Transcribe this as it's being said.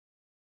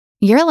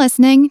You're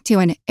listening to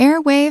an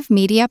Airwave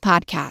Media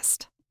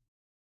Podcast.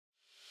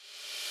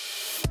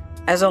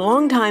 As a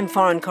longtime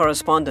foreign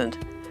correspondent,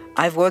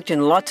 I've worked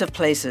in lots of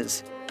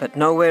places, but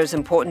nowhere as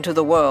important to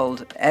the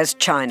world as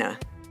China.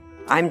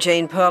 I'm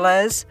Jane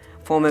Perlez,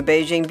 former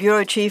Beijing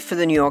bureau chief for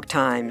the New York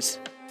Times.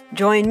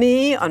 Join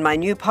me on my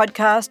new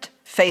podcast,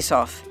 Face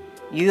Off,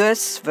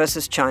 U.S.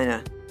 versus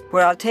China,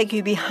 where I'll take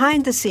you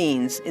behind the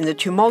scenes in the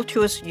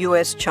tumultuous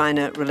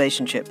U.S.-China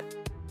relationship.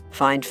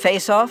 Find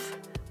Face Off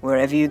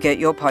wherever you get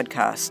your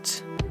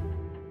podcasts.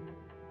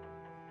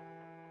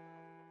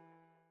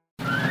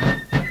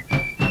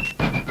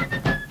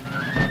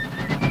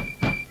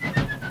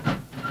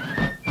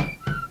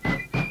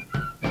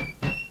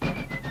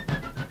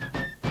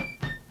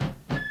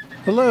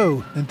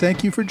 Hello, and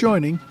thank you for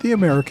joining The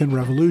American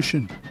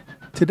Revolution.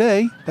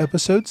 Today,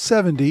 episode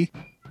 70,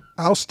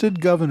 Ousted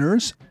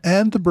Governors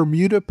and the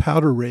Bermuda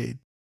Powder Raid.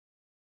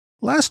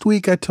 Last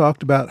week I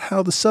talked about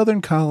how the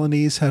southern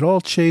colonies had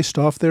all chased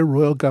off their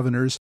royal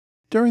governors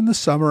during the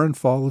summer and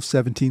fall of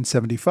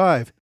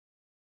 1775.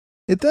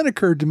 It then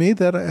occurred to me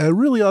that I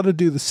really ought to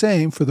do the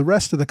same for the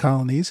rest of the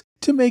colonies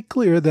to make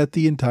clear that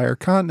the entire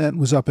continent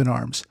was up in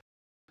arms.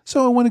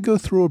 So I want to go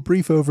through a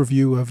brief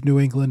overview of New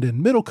England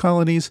and Middle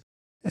colonies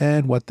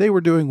and what they were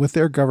doing with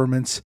their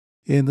governments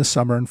in the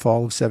summer and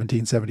fall of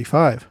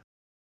 1775.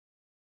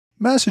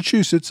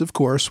 Massachusetts, of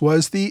course,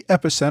 was the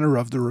epicenter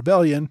of the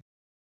rebellion,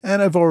 and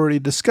I've already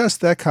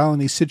discussed that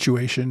colony's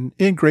situation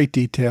in great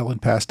detail in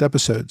past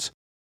episodes.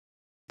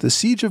 The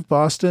siege of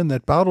Boston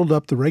that bottled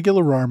up the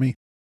regular army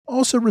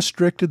also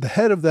restricted the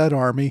head of that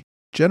army,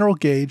 General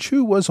Gage,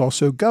 who was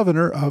also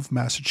governor of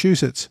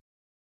Massachusetts.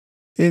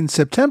 In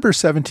September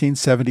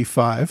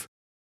 1775,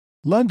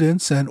 London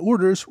sent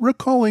orders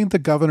recalling the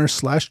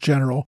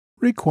governor/general,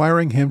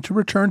 requiring him to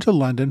return to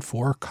London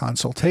for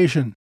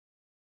consultation.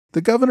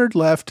 The governor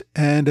left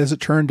and, as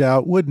it turned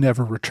out, would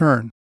never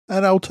return,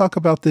 and I'll talk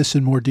about this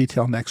in more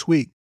detail next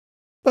week.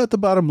 But the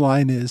bottom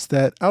line is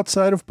that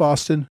outside of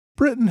Boston,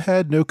 Britain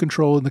had no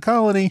control in the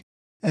colony,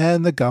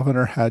 and the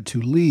governor had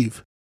to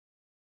leave.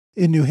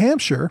 In New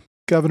Hampshire,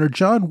 Governor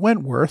John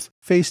Wentworth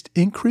faced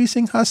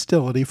increasing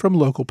hostility from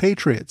local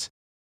patriots.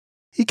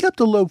 He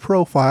kept a low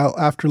profile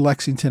after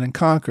Lexington and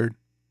Concord,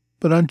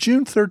 but on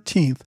June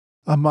 13th,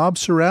 a mob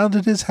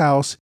surrounded his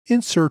house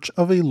in search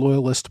of a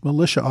Loyalist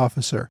militia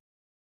officer.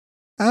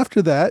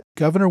 After that,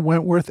 Governor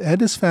Wentworth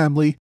and his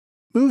family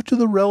moved to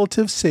the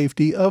relative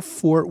safety of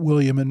Fort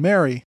William and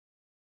Mary.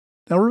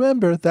 Now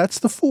remember, that's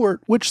the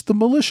fort which the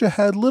militia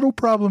had little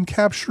problem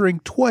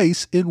capturing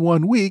twice in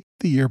 1 week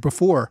the year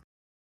before.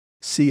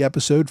 See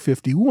episode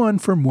 51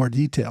 for more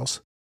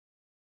details.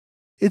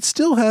 It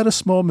still had a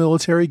small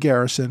military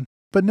garrison,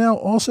 but now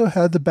also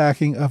had the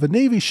backing of a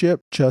Navy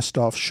ship just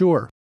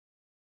offshore.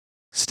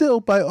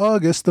 Still, by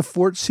August, the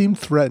fort seemed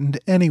threatened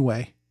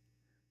anyway.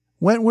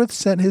 Wentworth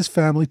sent his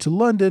family to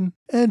London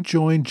and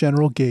joined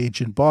General Gage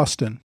in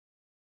Boston.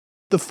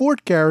 The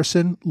fort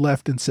garrison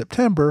left in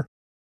September,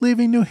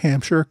 leaving New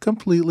Hampshire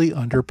completely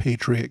under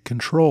Patriot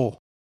control.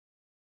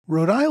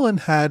 Rhode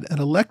Island had an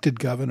elected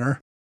governor,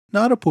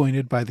 not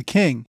appointed by the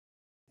king,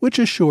 which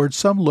assured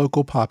some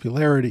local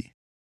popularity.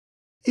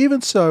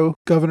 Even so,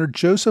 Governor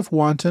Joseph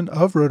Wanton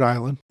of Rhode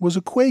Island was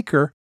a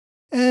Quaker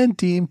and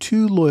deemed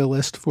too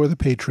loyalist for the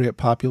Patriot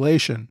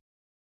population.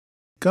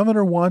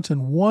 Governor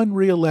Wanton won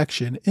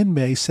re-election in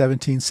May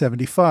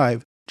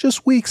 1775,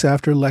 just weeks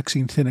after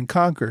Lexington and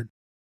Concord,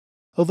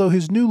 although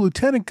his new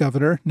lieutenant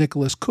governor,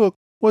 Nicholas Cook,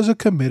 was a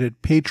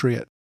committed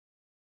patriot.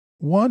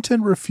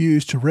 Wanton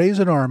refused to raise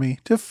an army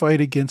to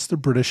fight against the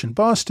British in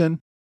Boston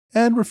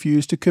and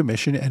refused to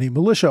commission any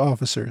militia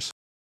officers.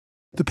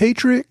 The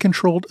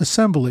Patriot-controlled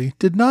Assembly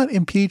did not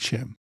impeach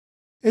him.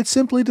 It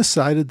simply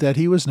decided that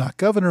he was not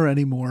governor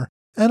anymore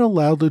and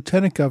allowed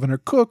Lieutenant Governor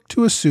Cook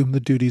to assume the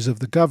duties of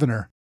the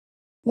governor.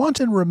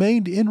 Wanton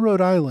remained in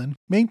Rhode Island,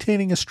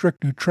 maintaining a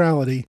strict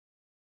neutrality,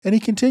 and he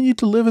continued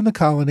to live in the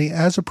colony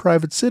as a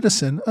private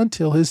citizen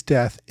until his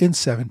death in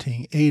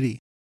 1780.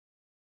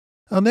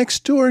 Now,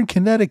 next door in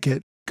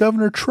Connecticut,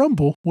 Governor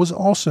Trumbull was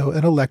also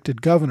an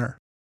elected governor.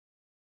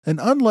 And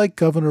unlike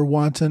Governor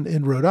Wanton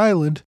in Rhode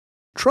Island,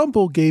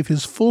 Trumbull gave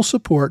his full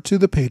support to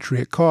the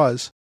Patriot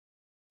cause.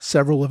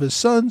 Several of his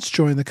sons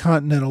joined the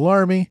Continental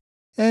Army,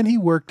 and he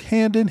worked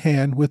hand in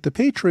hand with the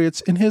Patriots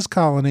in his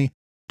colony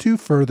to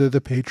further the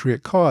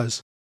Patriot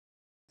cause.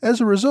 As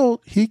a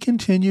result, he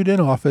continued in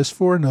office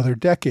for another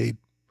decade,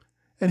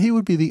 and he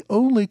would be the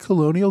only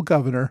colonial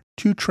governor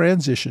to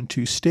transition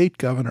to state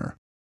governor.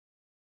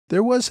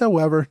 There was,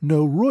 however,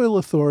 no royal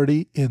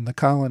authority in the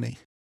colony.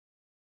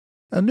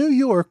 Now, New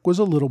York was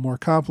a little more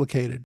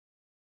complicated.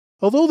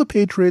 Although the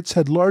Patriots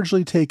had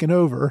largely taken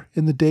over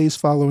in the days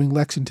following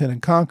Lexington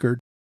and Concord,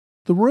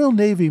 the Royal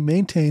Navy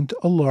maintained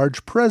a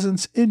large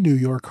presence in New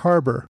York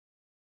Harbor.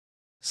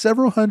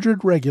 Several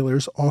hundred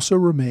regulars also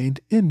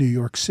remained in New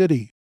York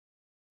City.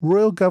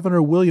 Royal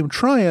Governor William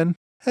Tryon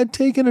had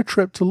taken a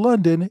trip to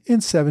London in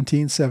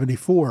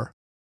 1774.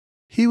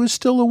 He was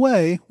still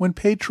away when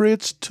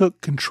Patriots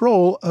took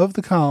control of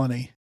the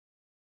colony.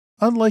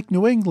 unlike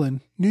New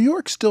England, New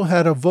York still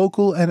had a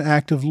vocal and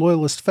active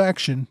Loyalist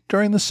faction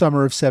during the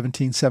summer of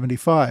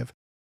 1775.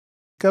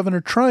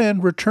 Governor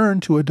Tryon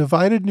returned to a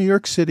divided New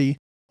York City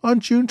on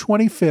June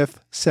 25,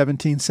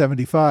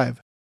 1775.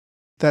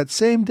 That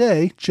same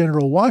day,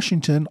 General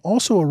Washington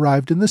also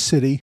arrived in the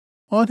city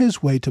on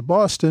his way to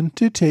Boston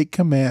to take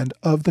command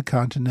of the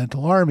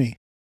Continental Army.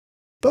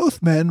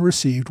 Both men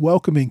received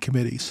welcoming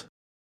committees.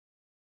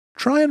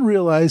 Tryon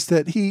realized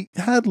that he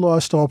had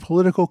lost all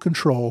political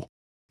control,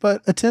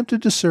 but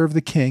attempted to serve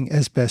the king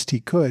as best he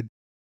could.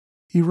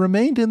 He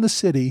remained in the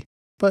city,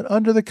 but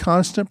under the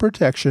constant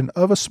protection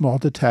of a small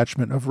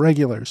detachment of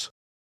regulars.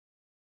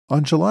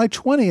 On July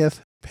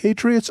 20th,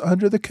 patriots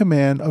under the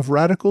command of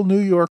radical New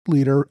York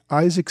leader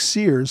Isaac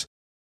Sears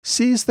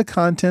seized the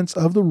contents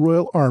of the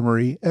Royal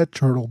Armory at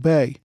Turtle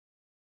Bay.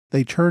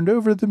 They turned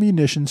over the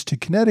munitions to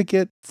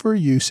Connecticut for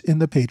use in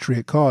the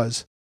Patriot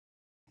cause.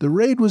 The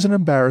raid was an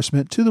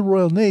embarrassment to the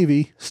Royal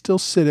Navy still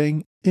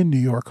sitting in New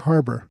York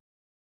Harbor.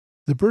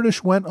 The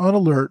British went on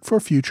alert for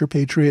future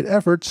Patriot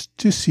efforts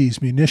to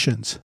seize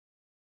munitions.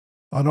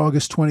 On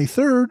August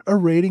 23rd, a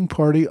raiding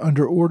party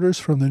under orders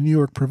from the New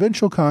York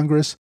Provincial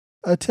Congress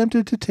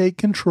attempted to take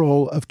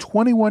control of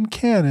 21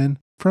 cannon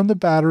from the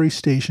battery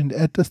stationed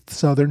at the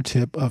southern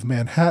tip of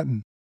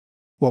Manhattan,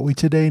 what we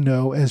today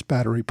know as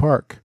Battery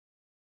Park.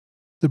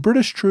 The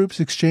British troops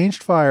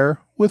exchanged fire,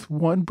 with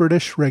one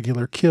British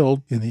regular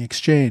killed in the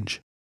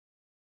exchange.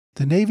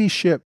 The Navy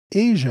ship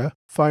Asia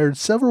fired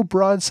several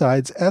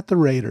broadsides at the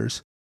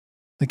raiders.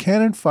 The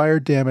cannon fire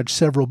damaged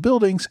several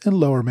buildings in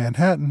lower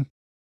Manhattan,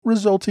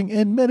 resulting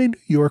in many New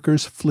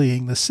Yorkers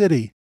fleeing the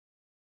city.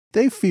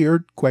 They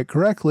feared, quite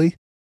correctly,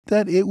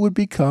 that it would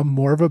become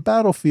more of a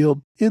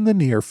battlefield in the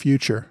near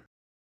future.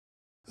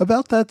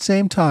 About that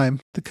same time,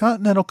 the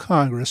Continental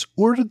Congress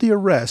ordered the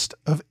arrest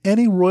of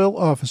any royal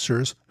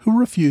officers who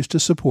refused to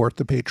support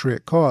the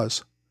Patriot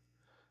cause.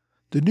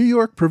 The New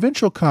York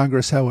Provincial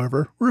Congress,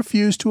 however,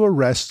 refused to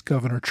arrest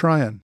Governor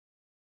Tryon.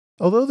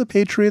 Although the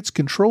Patriots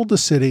controlled the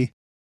city,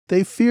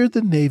 they feared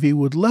the Navy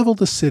would level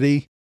the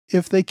city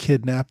if they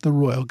kidnapped the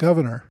royal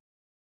governor.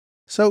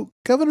 So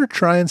Governor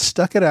Tryon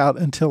stuck it out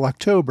until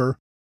October,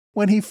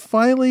 when he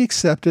finally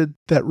accepted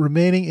that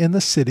remaining in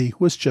the city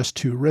was just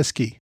too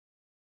risky.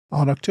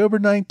 On October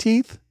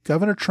 19th,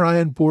 Governor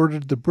Tryon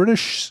boarded the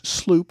British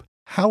sloop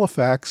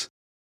Halifax,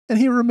 and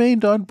he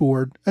remained on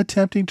board,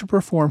 attempting to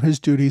perform his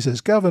duties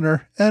as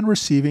governor and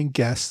receiving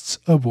guests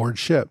aboard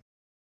ship.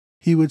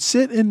 He would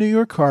sit in New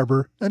York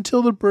Harbor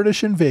until the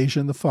British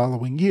invasion the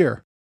following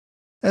year.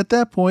 At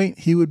that point,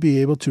 he would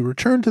be able to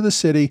return to the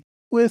city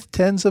with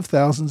tens of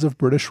thousands of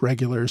British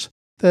regulars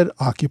that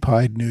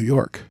occupied New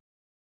York.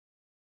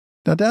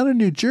 Now, down in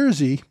New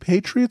Jersey,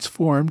 Patriots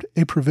formed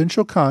a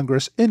provincial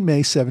congress in May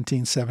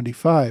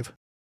 1775.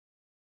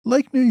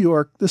 Like New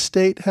York, the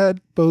state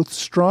had both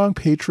strong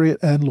Patriot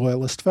and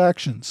Loyalist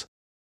factions.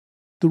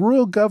 The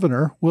royal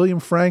governor, William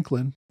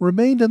Franklin,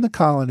 remained in the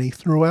colony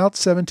throughout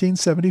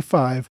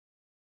 1775,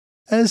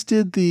 as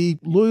did the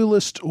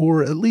Loyalist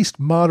or at least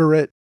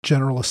moderate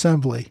General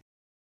Assembly.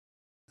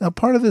 Now,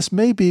 part of this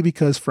may be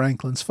because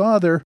Franklin's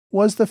father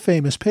was the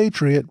famous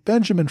patriot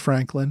Benjamin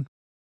Franklin,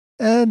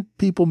 and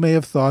people may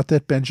have thought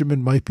that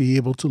Benjamin might be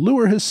able to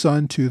lure his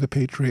son to the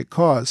Patriot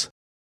cause.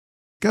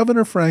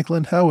 Governor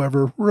Franklin,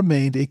 however,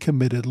 remained a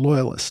committed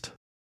Loyalist.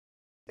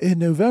 In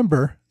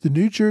November, the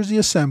New Jersey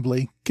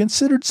Assembly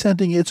considered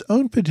sending its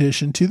own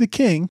petition to the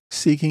king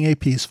seeking a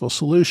peaceful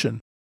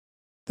solution.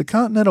 The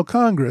Continental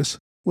Congress,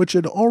 which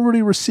had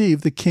already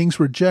received the king's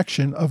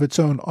rejection of its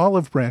own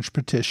olive branch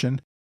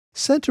petition,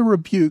 sent a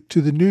rebuke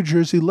to the New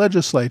Jersey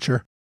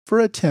legislature for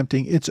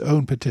attempting its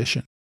own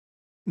petition.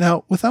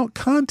 Now, without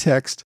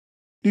context,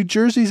 New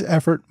Jersey's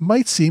effort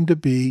might seem to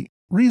be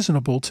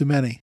reasonable to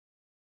many.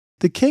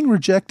 The king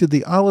rejected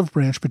the olive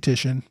branch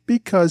petition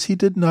because he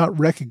did not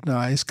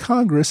recognize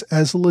Congress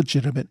as a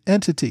legitimate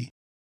entity.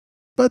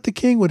 But the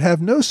king would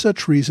have no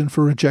such reason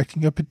for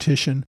rejecting a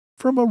petition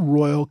from a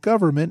royal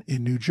government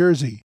in New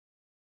Jersey.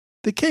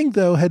 The king,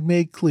 though, had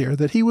made clear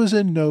that he was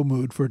in no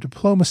mood for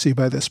diplomacy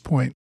by this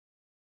point.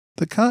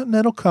 The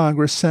Continental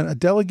Congress sent a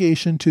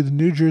delegation to the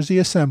New Jersey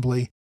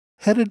Assembly,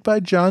 headed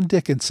by John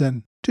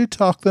Dickinson, to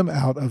talk them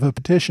out of a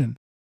petition.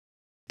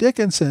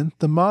 Dickinson,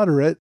 the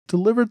moderate,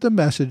 delivered the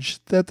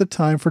message that the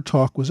time for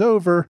talk was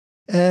over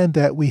and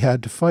that we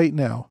had to fight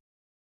now.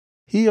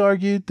 He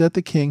argued that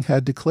the king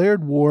had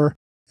declared war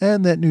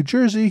and that New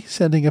Jersey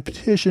sending a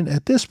petition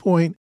at this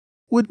point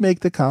would make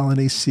the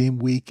colonies seem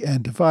weak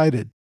and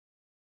divided.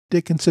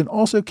 Dickinson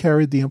also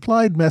carried the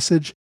implied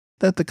message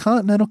that the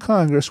Continental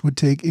Congress would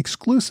take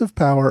exclusive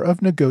power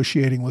of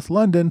negotiating with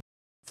London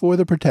for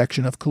the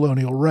protection of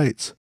colonial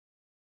rights.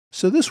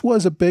 So this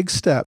was a big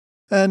step,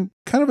 and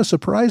kind of a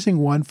surprising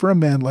one for a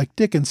man like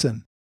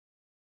Dickinson.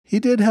 He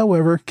did,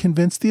 however,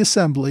 convince the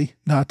Assembly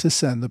not to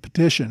send the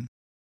petition.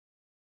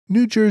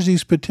 New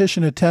Jersey's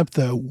petition attempt,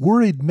 though,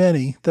 worried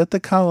many that the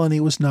colony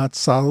was not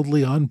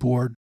solidly on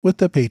board with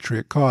the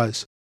Patriot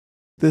cause.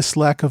 This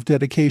lack of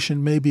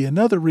dedication may be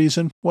another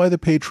reason why the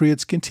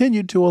Patriots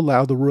continued to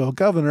allow the royal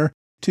governor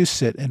to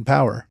sit in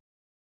power.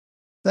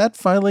 That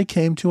finally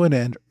came to an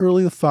end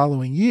early the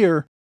following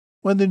year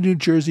when the New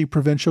Jersey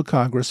Provincial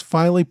Congress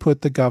finally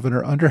put the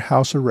governor under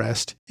house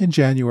arrest in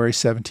January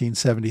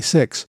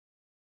 1776.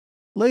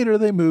 Later,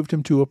 they moved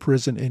him to a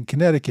prison in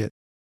Connecticut.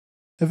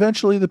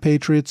 Eventually, the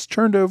Patriots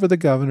turned over the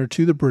governor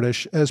to the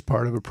British as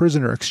part of a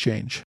prisoner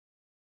exchange.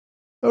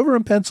 Over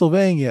in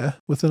Pennsylvania,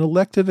 with an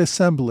elected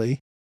assembly,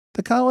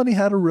 the colony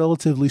had a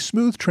relatively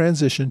smooth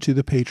transition to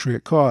the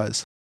Patriot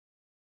cause.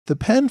 The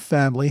Penn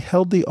family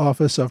held the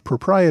office of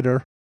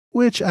proprietor,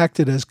 which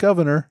acted as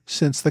governor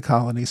since the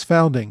colony's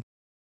founding.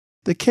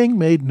 The king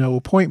made no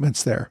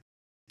appointments there.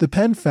 The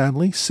Penn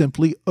family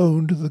simply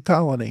owned the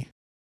colony.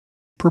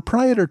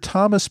 Proprietor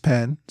Thomas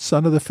Penn,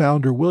 son of the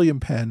founder William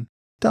Penn,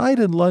 died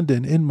in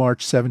London in March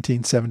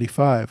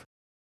 1775.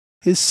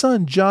 His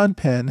son John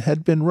Penn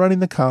had been running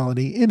the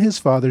colony in his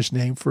father's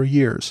name for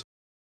years,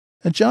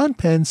 and John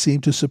Penn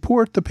seemed to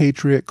support the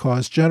Patriot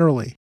cause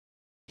generally.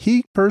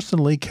 He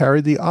personally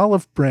carried the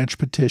olive branch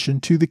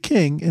petition to the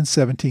king in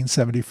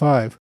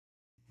 1775.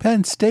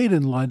 Penn stayed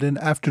in London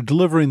after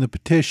delivering the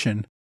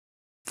petition.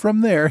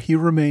 From there, he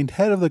remained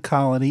head of the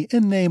colony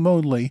in name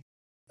only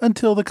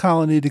until the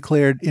colony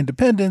declared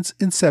independence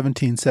in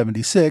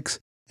 1776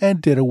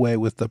 and did away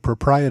with the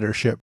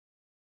proprietorship.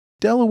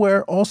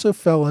 Delaware also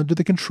fell under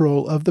the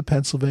control of the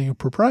Pennsylvania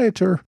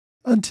proprietor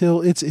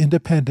until its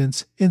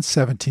independence in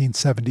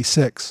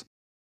 1776.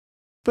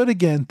 But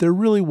again, there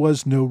really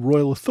was no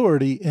royal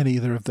authority in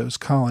either of those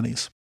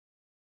colonies.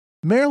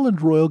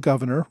 Maryland royal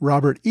governor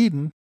Robert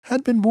Eden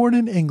had been born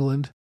in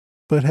England,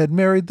 but had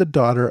married the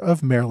daughter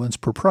of Maryland's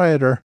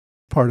proprietor,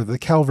 part of the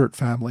Calvert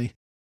family,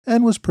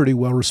 and was pretty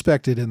well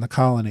respected in the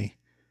colony.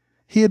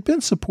 He had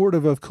been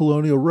supportive of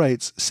colonial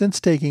rights since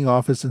taking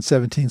office in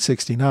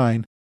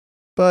 1769,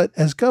 but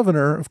as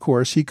governor, of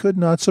course, he could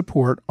not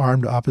support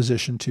armed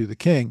opposition to the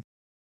king.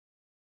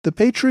 The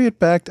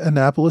Patriot-backed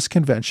Annapolis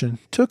Convention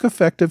took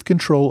effective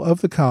control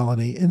of the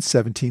colony in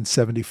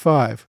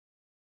 1775,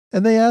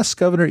 and they asked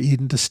Governor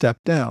Eden to step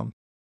down.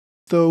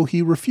 Though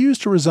he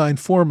refused to resign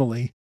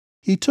formally,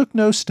 he took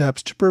no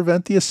steps to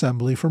prevent the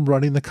Assembly from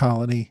running the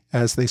colony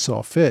as they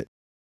saw fit.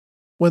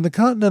 When the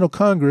Continental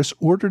Congress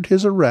ordered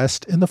his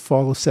arrest in the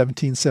fall of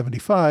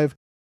 1775,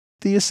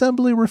 the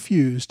Assembly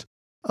refused,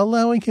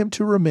 allowing him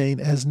to remain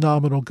as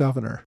nominal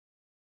governor.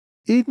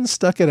 Eden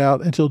stuck it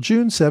out until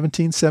June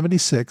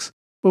 1776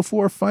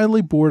 before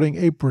finally boarding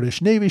a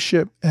British Navy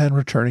ship and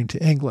returning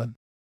to England.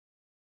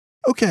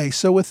 Okay,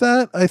 so with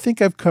that, I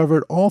think I've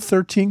covered all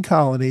 13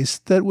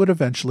 colonies that would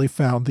eventually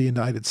found the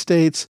United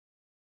States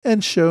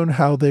and shown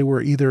how they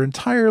were either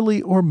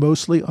entirely or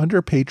mostly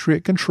under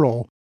Patriot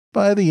control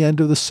by the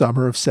end of the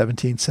summer of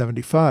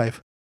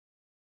 1775.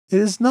 It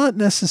is not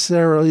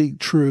necessarily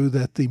true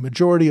that the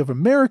majority of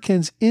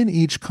Americans in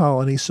each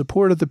colony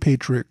supported the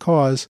Patriot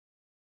cause.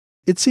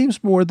 It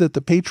seems more that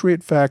the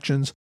Patriot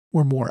factions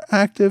were more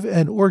active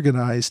and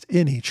organized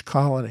in each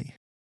colony.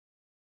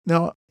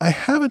 Now, I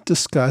haven't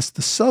discussed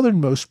the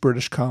southernmost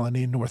British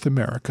colony in North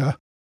America,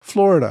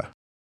 Florida.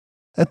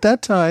 At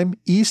that time,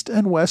 East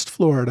and West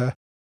Florida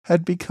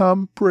had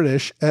become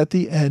British at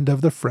the end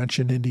of the French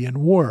and Indian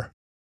War.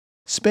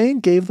 Spain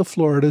gave the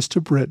Floridas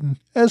to Britain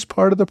as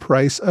part of the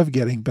price of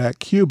getting back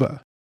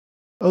Cuba.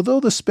 Although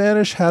the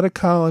Spanish had a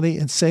colony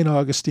in St.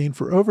 Augustine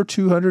for over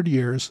 200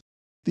 years,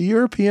 the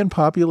European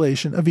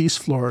population of East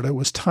Florida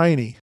was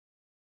tiny.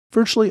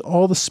 Virtually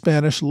all the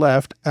Spanish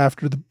left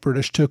after the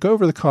British took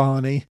over the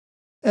colony,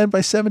 and by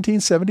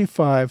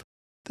 1775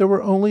 there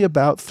were only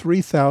about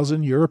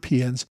 3,000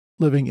 Europeans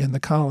living in the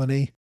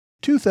colony,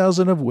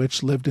 2,000 of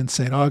which lived in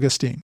St.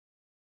 Augustine.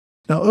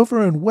 Now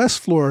over in West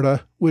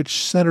Florida,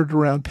 which centered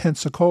around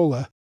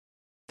Pensacola,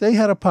 they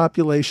had a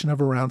population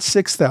of around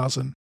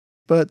 6,000,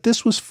 but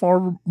this was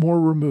far more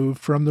removed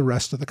from the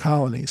rest of the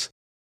colonies.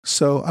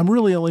 So I'm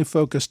really only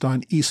focused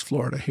on East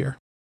Florida here.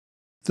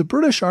 The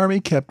British Army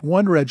kept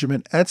one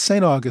regiment at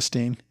St.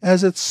 Augustine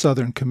as its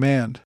southern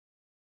command.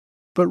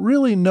 But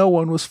really no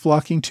one was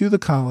flocking to the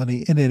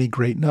colony in any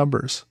great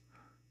numbers.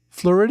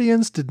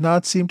 Floridians did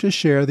not seem to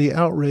share the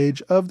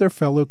outrage of their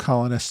fellow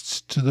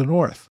colonists to the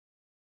north.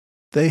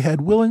 They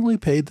had willingly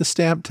paid the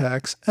stamp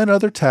tax and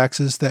other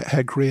taxes that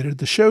had created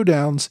the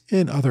showdowns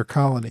in other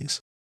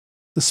colonies.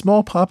 The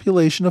small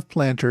population of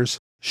planters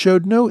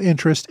showed no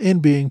interest in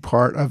being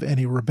part of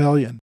any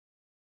rebellion.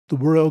 The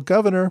royal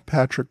governor,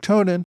 Patrick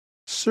Tonin,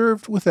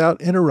 served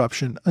without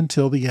interruption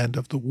until the end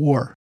of the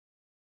war.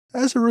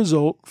 As a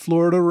result,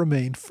 Florida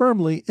remained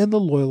firmly in the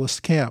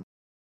Loyalist camp,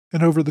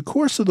 and over the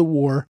course of the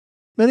war,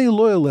 many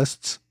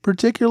Loyalists,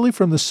 particularly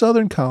from the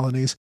southern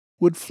colonies,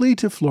 would flee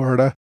to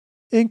Florida,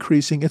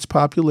 increasing its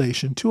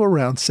population to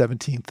around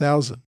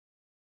 17,000.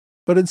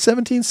 But in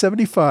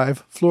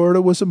 1775,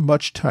 Florida was a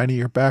much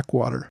tinier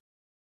backwater.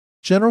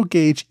 General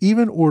Gage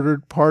even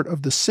ordered part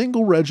of the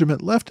single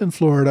regiment left in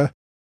Florida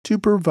to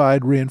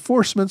provide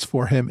reinforcements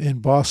for him in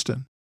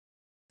Boston.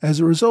 As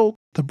a result,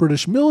 the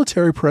British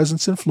military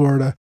presence in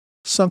Florida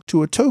sunk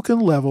to a token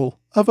level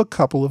of a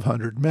couple of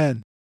hundred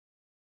men.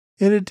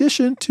 In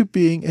addition to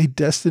being a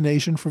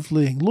destination for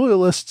fleeing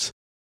Loyalists,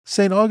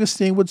 St.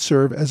 Augustine would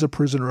serve as a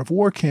prisoner of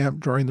war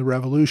camp during the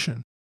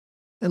Revolution.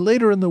 And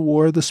later in the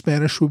war, the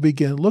Spanish would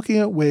begin looking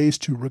at ways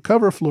to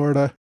recover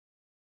Florida,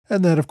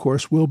 and that, of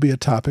course, will be a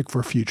topic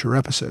for future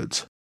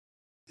episodes.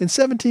 In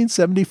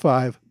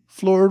 1775,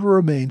 Florida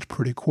remained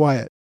pretty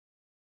quiet.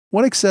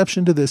 One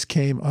exception to this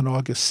came on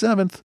August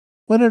 7th,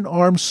 when an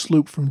armed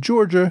sloop from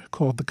Georgia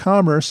called the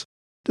Commerce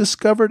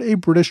discovered a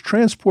British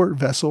transport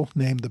vessel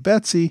named the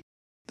Betsy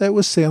that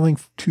was sailing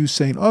to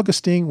St.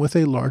 Augustine with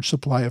a large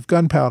supply of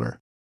gunpowder.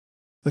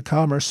 The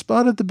Commerce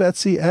spotted the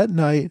Betsy at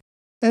night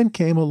and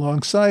came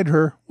alongside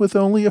her with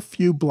only a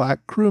few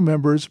black crew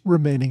members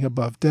remaining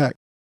above deck.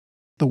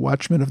 The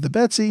watchman of the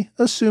Betsy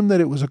assumed that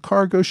it was a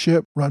cargo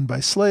ship run by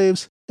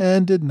slaves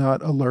and did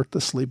not alert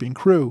the sleeping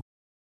crew.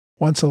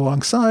 Once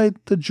alongside,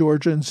 the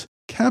Georgians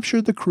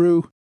captured the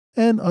crew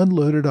and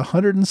unloaded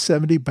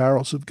 170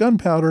 barrels of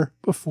gunpowder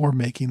before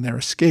making their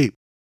escape.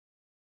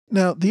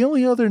 Now, the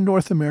only other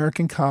North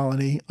American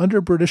colony under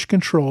British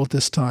control at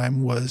this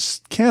time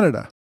was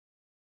Canada.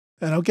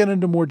 And I'll get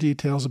into more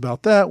details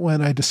about that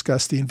when I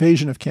discuss the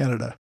invasion of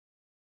Canada.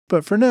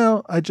 But for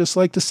now, I'd just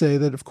like to say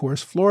that, of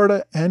course,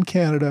 Florida and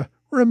Canada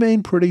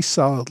remain pretty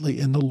solidly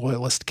in the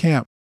Loyalist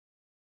camp.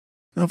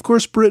 Now, of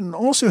course, Britain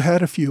also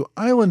had a few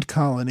island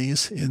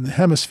colonies in the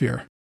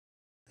hemisphere.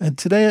 And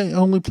today I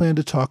only plan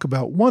to talk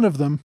about one of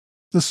them,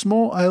 the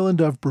small island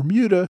of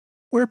Bermuda,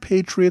 where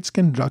patriots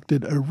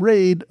conducted a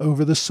raid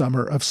over the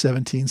summer of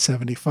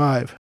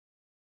 1775.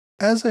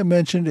 As I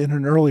mentioned in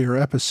an earlier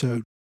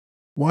episode,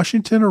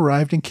 Washington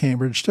arrived in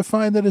Cambridge to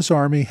find that his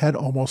army had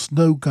almost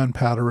no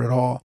gunpowder at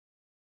all,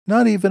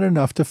 not even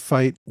enough to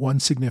fight one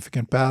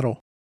significant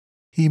battle.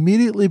 He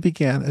immediately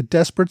began a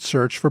desperate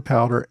search for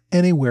powder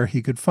anywhere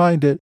he could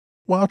find it,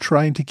 while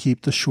trying to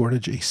keep the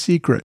shortage a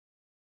secret.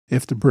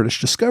 If the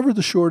British discovered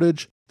the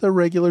shortage, the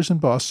regulars in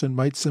Boston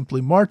might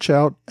simply march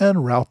out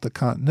and rout the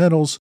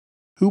Continentals,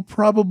 who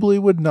probably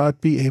would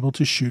not be able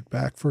to shoot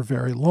back for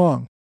very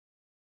long.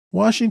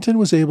 Washington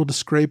was able to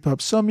scrape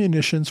up some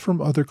munitions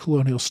from other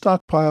colonial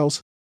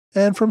stockpiles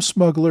and from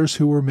smugglers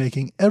who were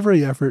making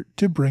every effort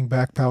to bring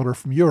back powder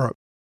from Europe.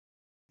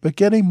 But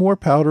getting more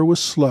powder was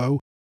slow,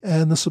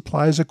 and the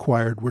supplies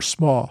acquired were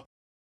small.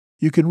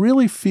 You can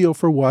really feel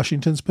for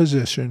Washington's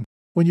position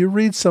when you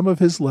read some of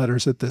his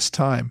letters at this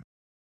time.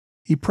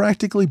 He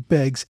practically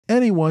begs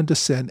anyone to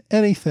send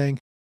anything,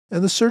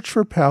 and the search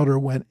for powder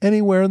went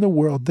anywhere in the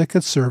world that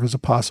could serve as a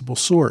possible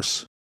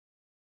source.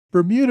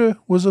 Bermuda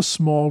was a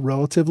small,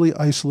 relatively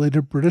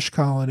isolated British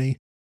colony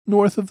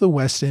north of the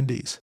West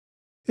Indies.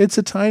 It's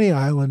a tiny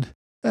island,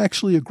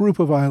 actually a group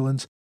of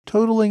islands,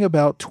 totaling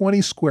about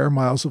 20 square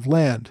miles of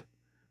land.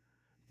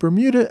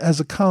 Bermuda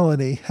as a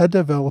colony had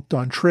developed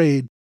on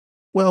trade,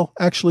 well,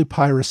 actually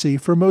piracy,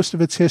 for most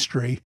of its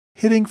history,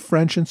 hitting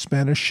French and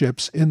Spanish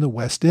ships in the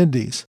West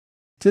Indies.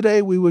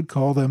 Today we would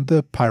call them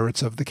the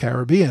Pirates of the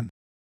Caribbean.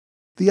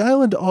 The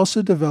island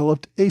also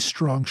developed a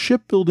strong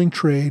shipbuilding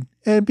trade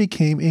and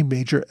became a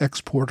major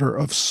exporter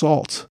of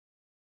salt.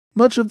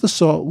 Much of the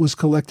salt was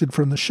collected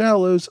from the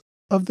shallows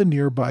of the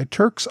nearby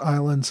Turks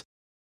Islands,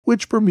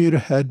 which Bermuda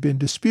had been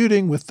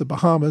disputing with the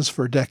Bahamas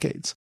for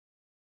decades.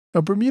 Now,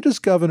 Bermuda's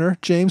governor,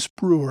 James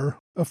Brewer,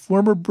 a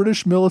former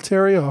British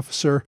military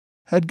officer,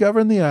 had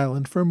governed the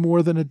island for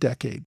more than a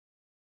decade.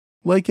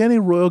 Like any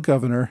royal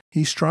governor,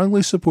 he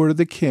strongly supported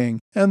the king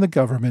and the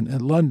government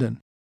in London.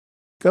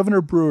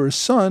 Governor Brewer's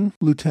son,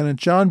 Lieutenant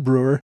John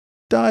Brewer,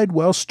 died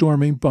while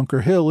storming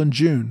Bunker Hill in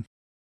June.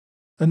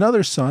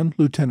 Another son,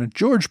 Lieutenant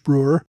George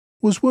Brewer,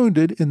 was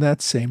wounded in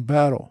that same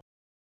battle.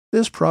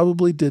 This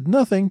probably did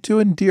nothing to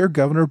endear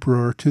Governor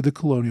Brewer to the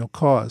colonial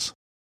cause.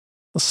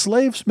 The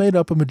slaves made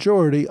up a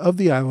majority of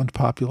the island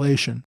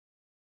population.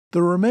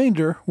 The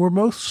remainder were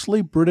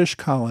mostly British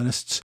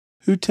colonists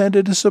who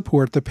tended to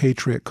support the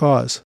Patriot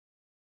cause.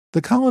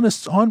 The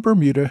colonists on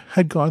Bermuda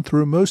had gone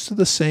through most of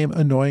the same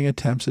annoying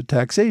attempts at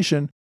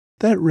taxation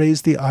that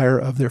raised the ire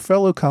of their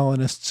fellow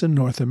colonists in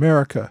North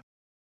America.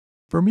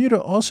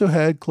 Bermuda also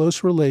had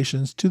close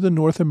relations to the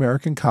North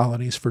American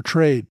colonies for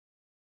trade.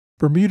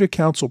 Bermuda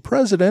Council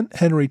President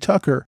Henry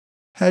Tucker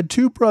had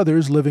two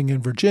brothers living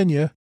in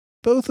Virginia,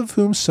 both of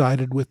whom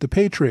sided with the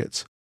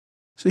Patriots,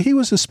 so he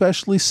was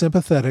especially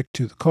sympathetic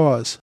to the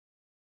cause.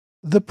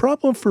 The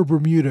problem for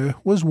Bermuda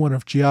was one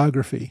of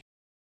geography.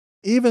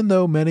 Even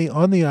though many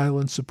on the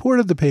island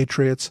supported the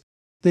Patriots,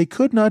 they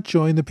could not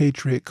join the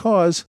Patriot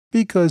cause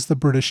because the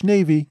British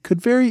Navy could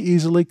very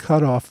easily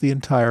cut off the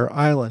entire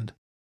island.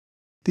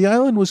 The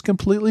island was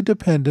completely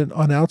dependent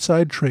on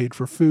outside trade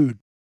for food.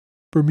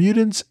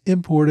 Bermudans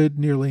imported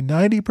nearly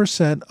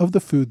 90% of the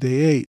food they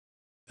ate,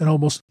 and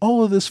almost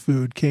all of this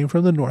food came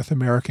from the North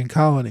American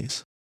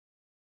colonies.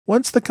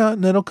 Once the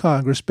Continental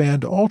Congress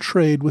banned all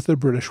trade with the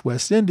British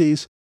West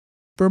Indies,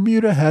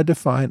 Bermuda had to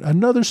find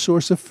another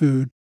source of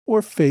food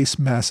or face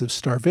massive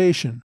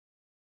starvation.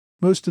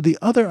 Most of the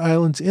other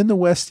islands in the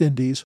West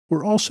Indies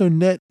were also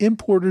net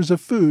importers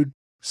of food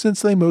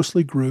since they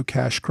mostly grew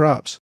cash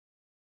crops.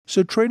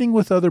 So trading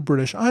with other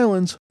British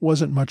islands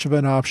wasn't much of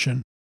an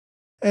option,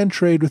 and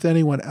trade with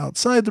anyone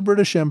outside the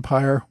British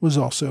Empire was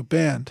also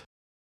banned.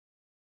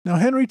 Now,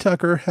 Henry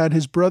Tucker had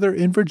his brother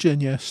in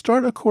Virginia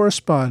start a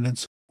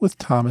correspondence with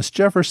Thomas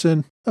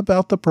Jefferson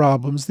about the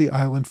problems the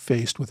island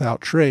faced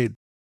without trade.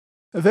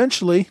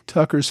 Eventually,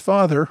 Tucker's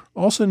father,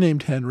 also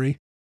named Henry,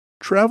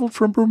 traveled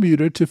from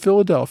Bermuda to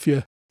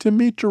Philadelphia to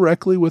meet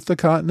directly with the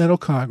Continental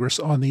Congress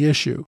on the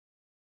issue.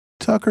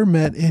 Tucker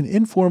met in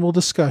informal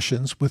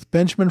discussions with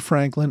Benjamin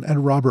Franklin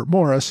and Robert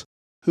Morris,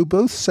 who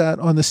both sat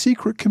on the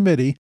secret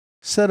committee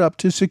set up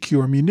to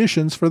secure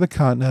munitions for the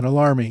Continental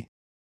Army.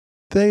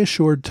 They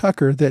assured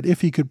Tucker that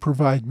if he could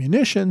provide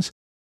munitions,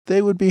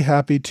 they would be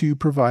happy to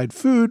provide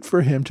food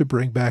for him to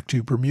bring back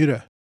to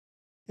Bermuda.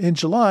 In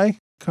July,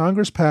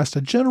 Congress passed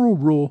a general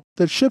rule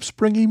that ships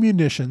bringing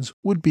munitions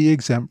would be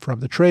exempt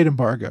from the trade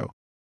embargo.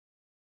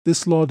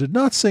 This law did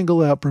not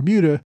single out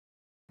Bermuda,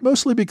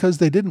 mostly because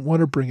they didn't want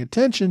to bring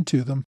attention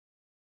to them,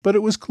 but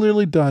it was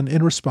clearly done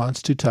in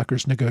response to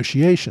Tucker's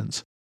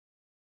negotiations.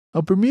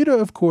 Now, Bermuda,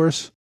 of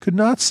course, could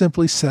not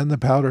simply send the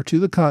powder to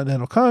the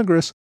Continental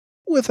Congress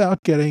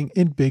without getting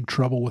in big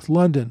trouble with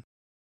London.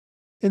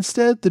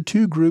 Instead, the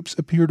two groups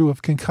appear to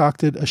have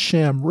concocted a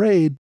sham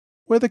raid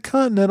where the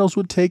Continentals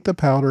would take the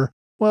powder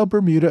while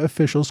Bermuda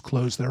officials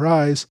closed their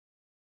eyes,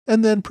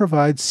 and then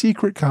provide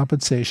secret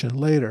compensation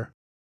later.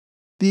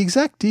 The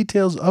exact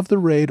details of the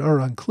raid are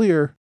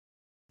unclear,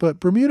 but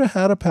Bermuda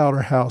had a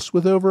powder house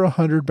with over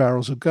 100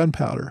 barrels of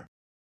gunpowder.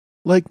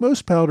 Like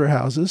most powder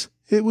houses,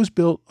 it was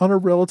built on a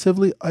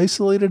relatively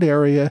isolated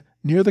area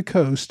near the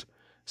coast,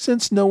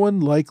 since no one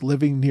liked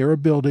living near a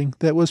building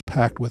that was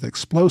packed with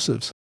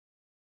explosives.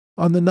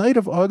 On the night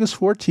of August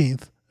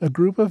 14th, a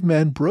group of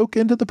men broke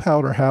into the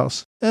powder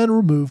house and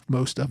removed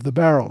most of the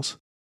barrels.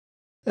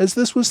 As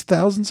this was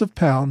thousands of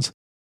pounds,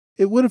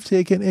 it would have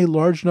taken a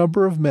large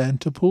number of men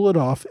to pull it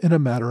off in a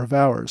matter of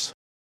hours.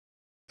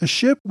 A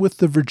ship with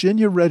the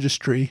Virginia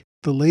Registry,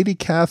 the Lady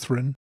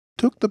Catherine,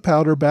 took the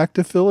powder back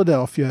to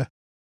Philadelphia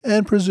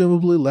and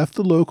presumably left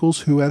the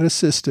locals who had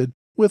assisted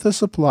with a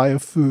supply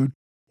of food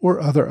or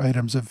other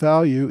items of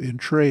value in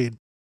trade.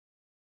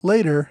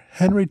 Later,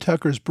 Henry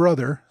Tucker's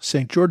brother,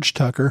 St. George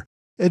Tucker,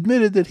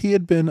 admitted that he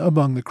had been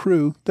among the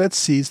crew that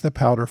seized the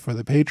powder for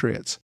the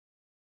Patriots.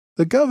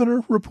 The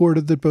governor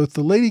reported that both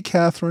the Lady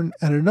Catherine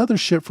and another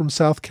ship from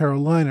South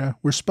Carolina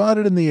were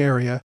spotted in the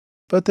area,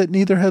 but that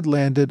neither had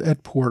landed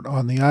at port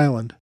on the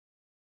island.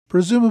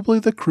 Presumably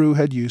the crew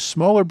had used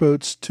smaller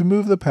boats to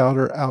move the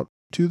powder out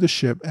to the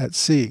ship at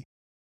sea.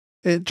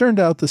 It turned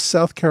out the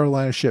South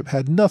Carolina ship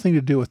had nothing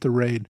to do with the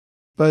raid,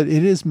 but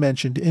it is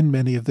mentioned in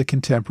many of the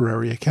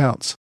contemporary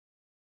accounts.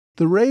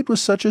 The raid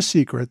was such a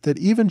secret that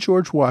even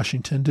George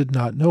Washington did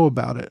not know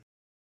about it.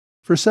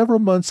 For several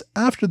months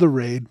after the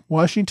raid,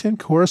 Washington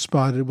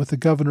corresponded with the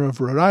governor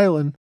of Rhode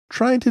Island,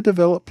 trying to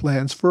develop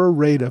plans for a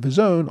raid of his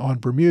own on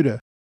Bermuda.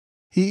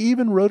 He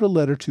even wrote a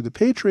letter to the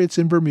Patriots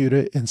in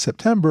Bermuda in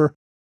September,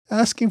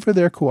 asking for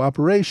their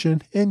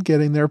cooperation in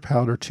getting their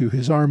powder to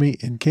his army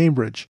in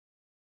Cambridge.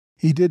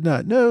 He did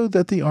not know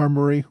that the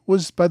armory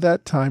was by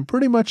that time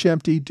pretty much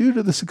empty due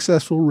to the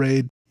successful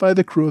raid by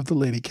the crew of the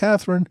Lady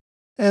Catherine,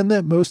 and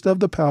that most of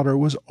the powder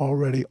was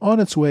already on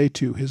its way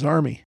to his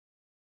army.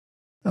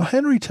 Now,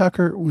 Henry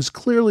Tucker was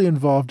clearly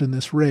involved in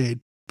this raid,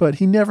 but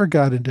he never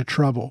got into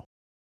trouble.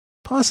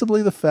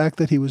 Possibly the fact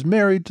that he was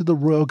married to the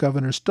royal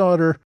governor's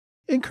daughter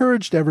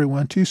encouraged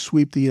everyone to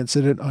sweep the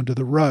incident under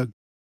the rug.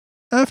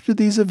 After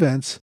these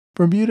events,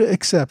 Bermuda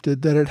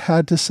accepted that it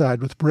had to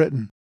side with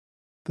Britain.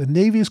 The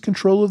Navy's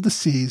control of the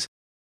seas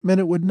meant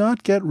it would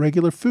not get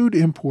regular food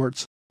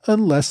imports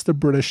unless the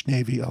British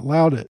Navy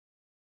allowed it.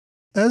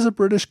 As a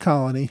British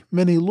colony,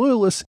 many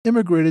loyalists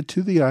immigrated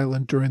to the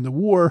island during the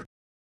war,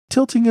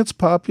 tilting its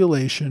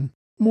population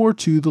more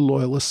to the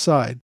loyalist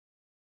side.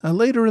 And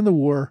later in the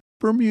war,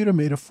 Bermuda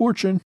made a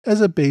fortune as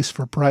a base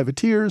for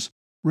privateers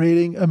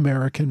raiding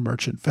American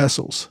merchant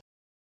vessels.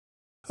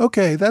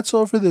 Okay, that's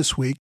all for this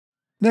week.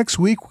 Next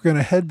week, we're going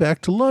to head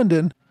back to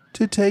London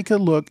to take a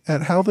look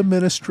at how the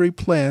ministry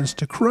plans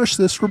to crush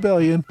this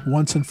rebellion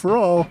once and for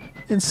all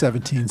in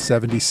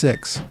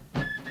 1776.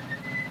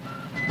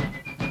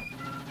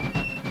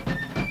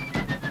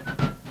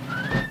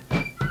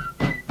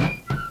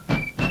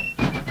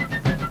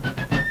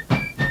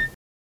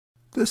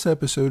 This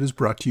episode is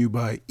brought to you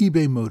by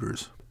eBay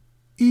Motors.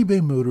 eBay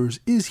Motors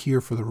is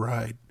here for the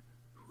ride.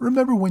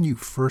 Remember when you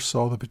first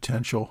saw the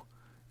potential,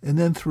 and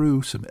then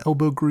through some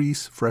elbow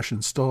grease, fresh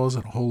installs,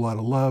 and a whole lot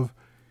of love,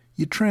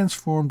 you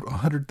transformed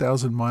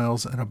 100,000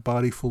 miles and a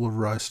body full of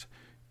rust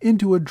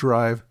into a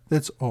drive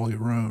that's all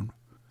your own.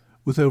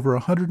 With over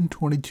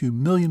 122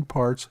 million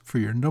parts for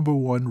your number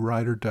one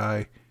ride or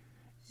die,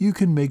 you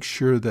can make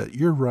sure that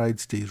your ride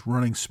stays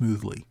running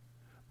smoothly.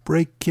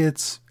 Brake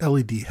kits,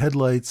 LED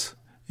headlights,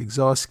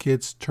 exhaust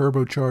kits,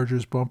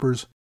 turbochargers,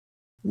 bumpers,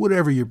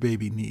 whatever your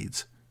baby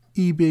needs,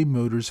 eBay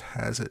Motors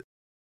has it.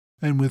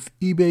 And with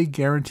eBay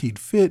Guaranteed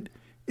Fit,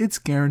 it's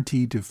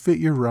guaranteed to fit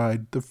your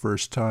ride the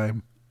first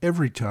time,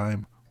 every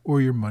time,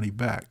 or your money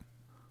back.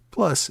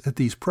 Plus, at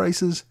these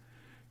prices,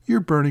 you're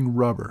burning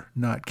rubber,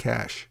 not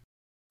cash.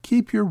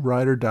 Keep your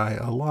ride or die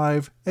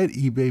alive at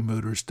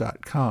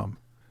ebaymotors.com.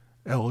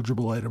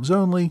 Eligible items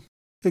only,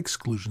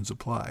 exclusions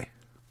apply.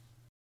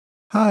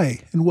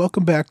 Hi, and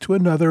welcome back to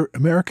another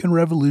American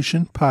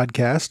Revolution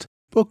podcast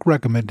book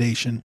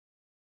recommendation.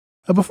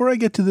 Before I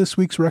get to this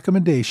week's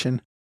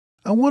recommendation,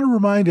 I want to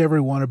remind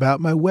everyone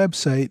about my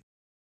website,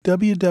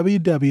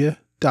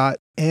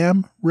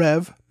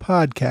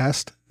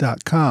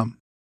 www.amrevpodcast.com.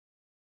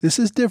 This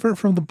is different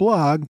from the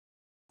blog,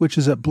 which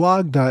is at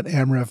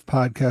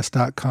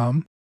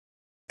blog.amrevpodcast.com,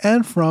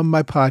 and from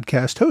my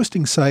podcast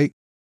hosting site,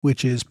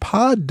 which is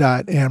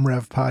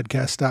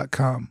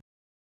pod.amrevpodcast.com.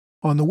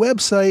 On the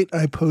website,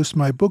 I post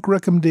my book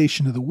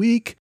recommendation of the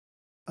week.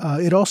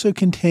 It also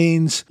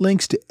contains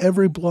links to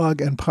every blog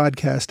and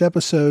podcast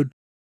episode,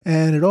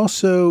 and it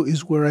also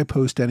is where I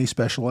post any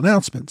special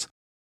announcements.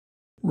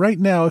 Right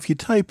now, if you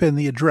type in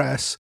the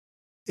address,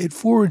 it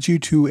forwards you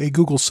to a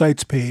Google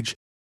Sites page.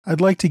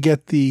 I'd like to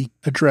get the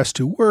address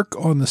to work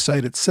on the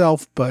site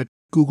itself, but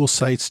Google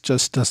Sites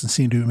just doesn't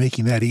seem to be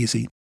making that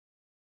easy.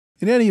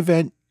 In any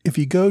event, if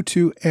you go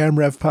to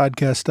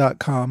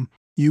amrevpodcast.com,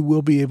 you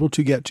will be able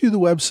to get to the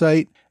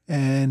website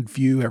and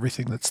view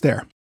everything that's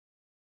there.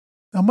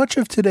 Now, much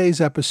of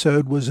today's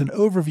episode was an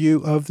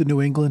overview of the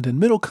New England and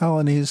Middle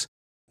colonies,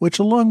 which,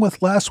 along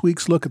with last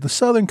week's look at the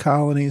Southern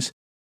colonies,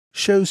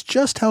 shows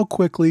just how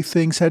quickly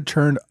things had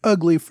turned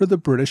ugly for the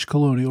British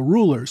colonial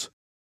rulers.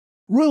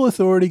 Royal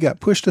authority got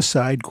pushed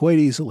aside quite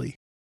easily.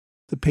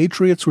 The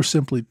Patriots were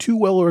simply too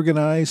well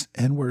organized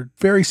and were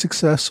very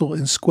successful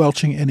in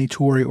squelching any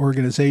Tory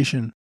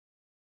organization.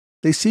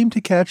 They seemed to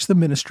catch the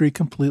ministry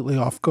completely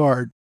off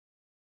guard.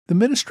 The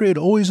ministry had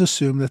always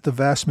assumed that the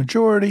vast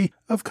majority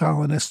of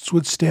colonists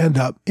would stand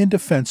up in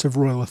defense of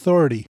royal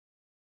authority.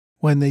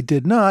 When they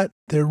did not,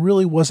 there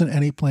really wasn't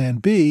any plan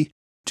B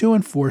to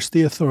enforce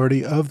the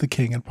authority of the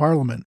king and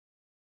parliament.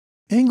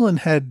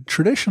 England had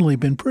traditionally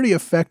been pretty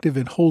effective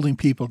in holding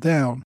people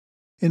down.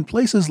 In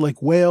places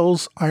like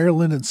Wales,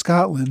 Ireland, and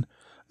Scotland,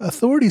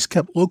 authorities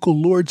kept local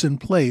lords in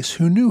place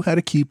who knew how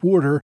to keep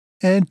order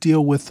and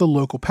deal with the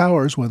local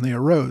powers when they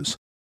arose.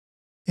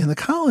 In the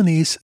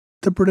colonies,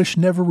 the British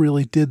never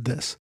really did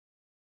this.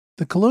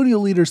 The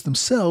colonial leaders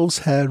themselves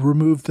had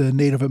removed the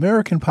Native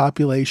American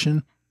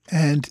population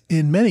and,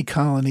 in many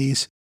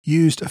colonies,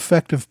 used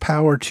effective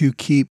power to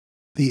keep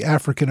the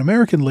African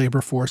American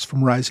labor force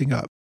from rising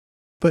up.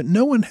 But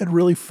no one had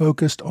really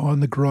focused on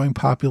the growing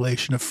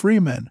population of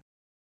freemen.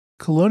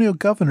 Colonial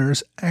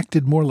governors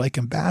acted more like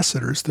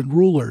ambassadors than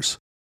rulers,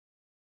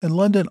 and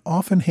London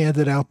often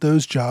handed out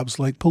those jobs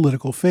like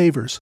political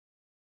favors.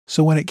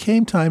 So when it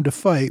came time to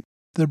fight,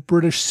 the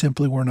British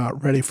simply were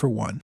not ready for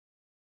one.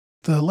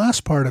 The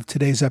last part of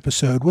today's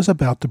episode was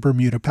about the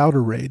Bermuda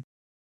Powder Raid.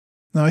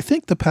 Now, I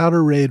think the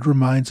Powder Raid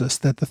reminds us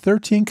that the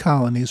 13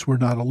 colonies were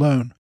not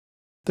alone.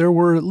 There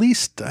were at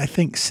least,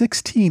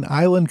 16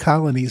 island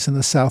colonies in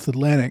the South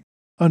Atlantic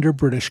under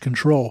British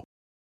control.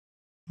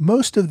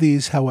 Most of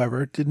these,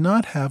 however, did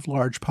not have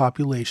large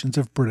populations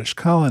of British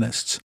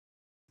colonists.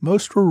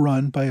 Most were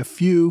run by a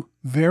few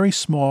very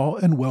small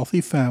and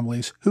wealthy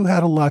families who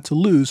had a lot to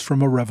lose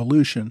from a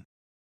revolution.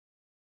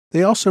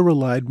 They also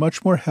relied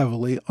much more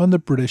heavily on the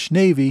British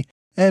Navy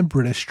and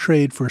British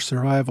trade for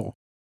survival.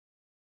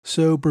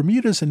 So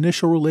Bermuda's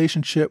initial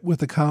relationship with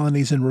the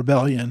colonies in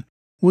rebellion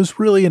was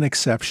really an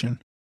exception.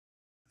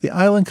 The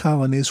island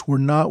colonies were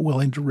not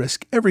willing to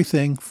risk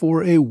everything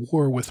for a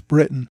war with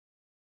Britain.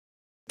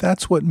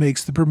 That's what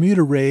makes the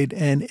Bermuda Raid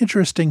an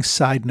interesting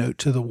side note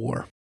to the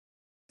war.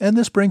 And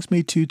this brings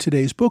me to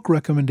today's book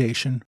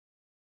recommendation,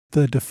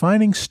 The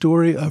Defining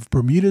Story of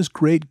Bermuda's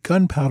Great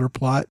Gunpowder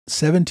Plot,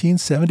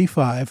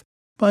 1775,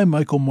 by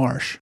Michael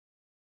Marsh.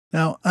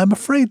 Now, I'm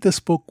afraid this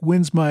book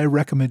wins my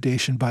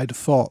recommendation by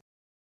default.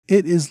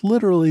 It is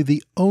literally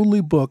the only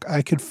book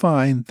I could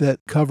find that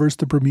covers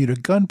the Bermuda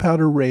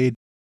Gunpowder Raid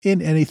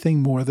in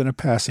anything more than a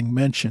passing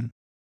mention.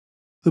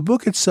 The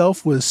book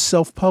itself was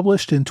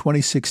self-published in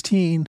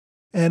 2016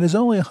 and is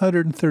only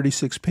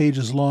 136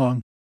 pages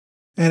long,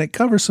 and it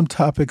covers some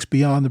topics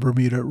beyond the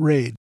Bermuda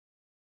Raid.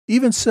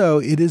 Even so,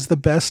 it is the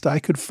best I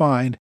could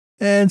find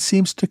and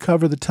seems to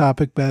cover the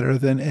topic better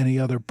than any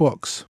other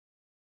books.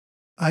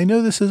 I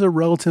know this is a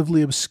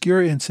relatively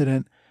obscure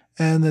incident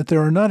and that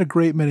there are not a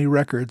great many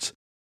records,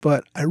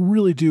 but I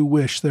really do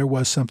wish there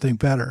was something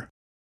better.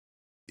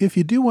 If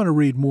you do want to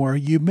read more,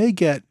 you may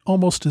get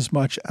almost as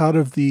much out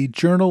of the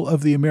Journal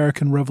of the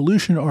American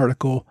Revolution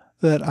article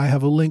that I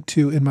have a link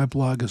to in my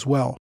blog as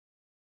well.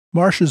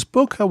 Marsh's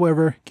book,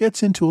 however,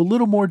 gets into a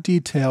little more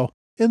detail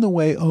in the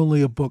way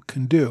only a book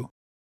can do.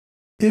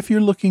 If you're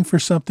looking for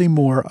something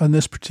more on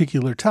this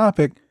particular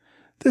topic,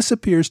 this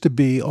appears to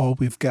be all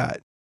we've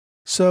got.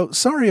 So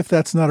sorry if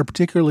that's not a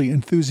particularly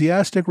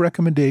enthusiastic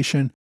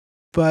recommendation,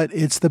 but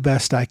it's the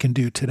best I can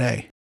do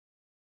today.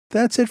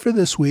 That's it for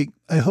this week.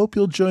 I hope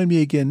you'll join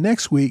me again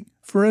next week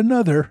for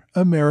another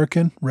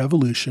American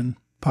Revolution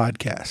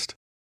podcast.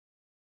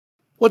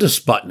 What does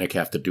Sputnik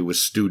have to do with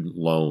student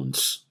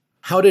loans?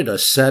 How did a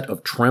set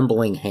of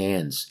trembling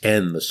hands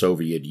end the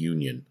Soviet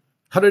Union?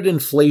 How did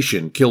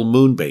inflation kill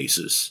moon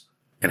bases?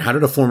 And how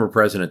did a former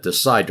president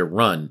decide to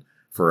run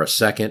for a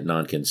second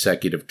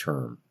non-consecutive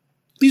term?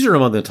 These are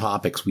among the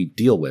topics we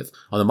deal with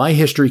on the My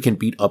History Can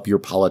Beat Up Your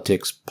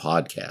Politics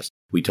podcast.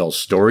 We tell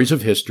stories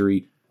of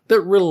history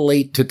that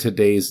relate to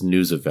today's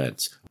news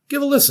events.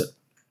 Give a listen.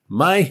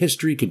 My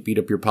History Can Beat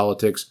Up Your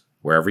Politics,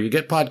 wherever you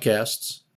get podcasts.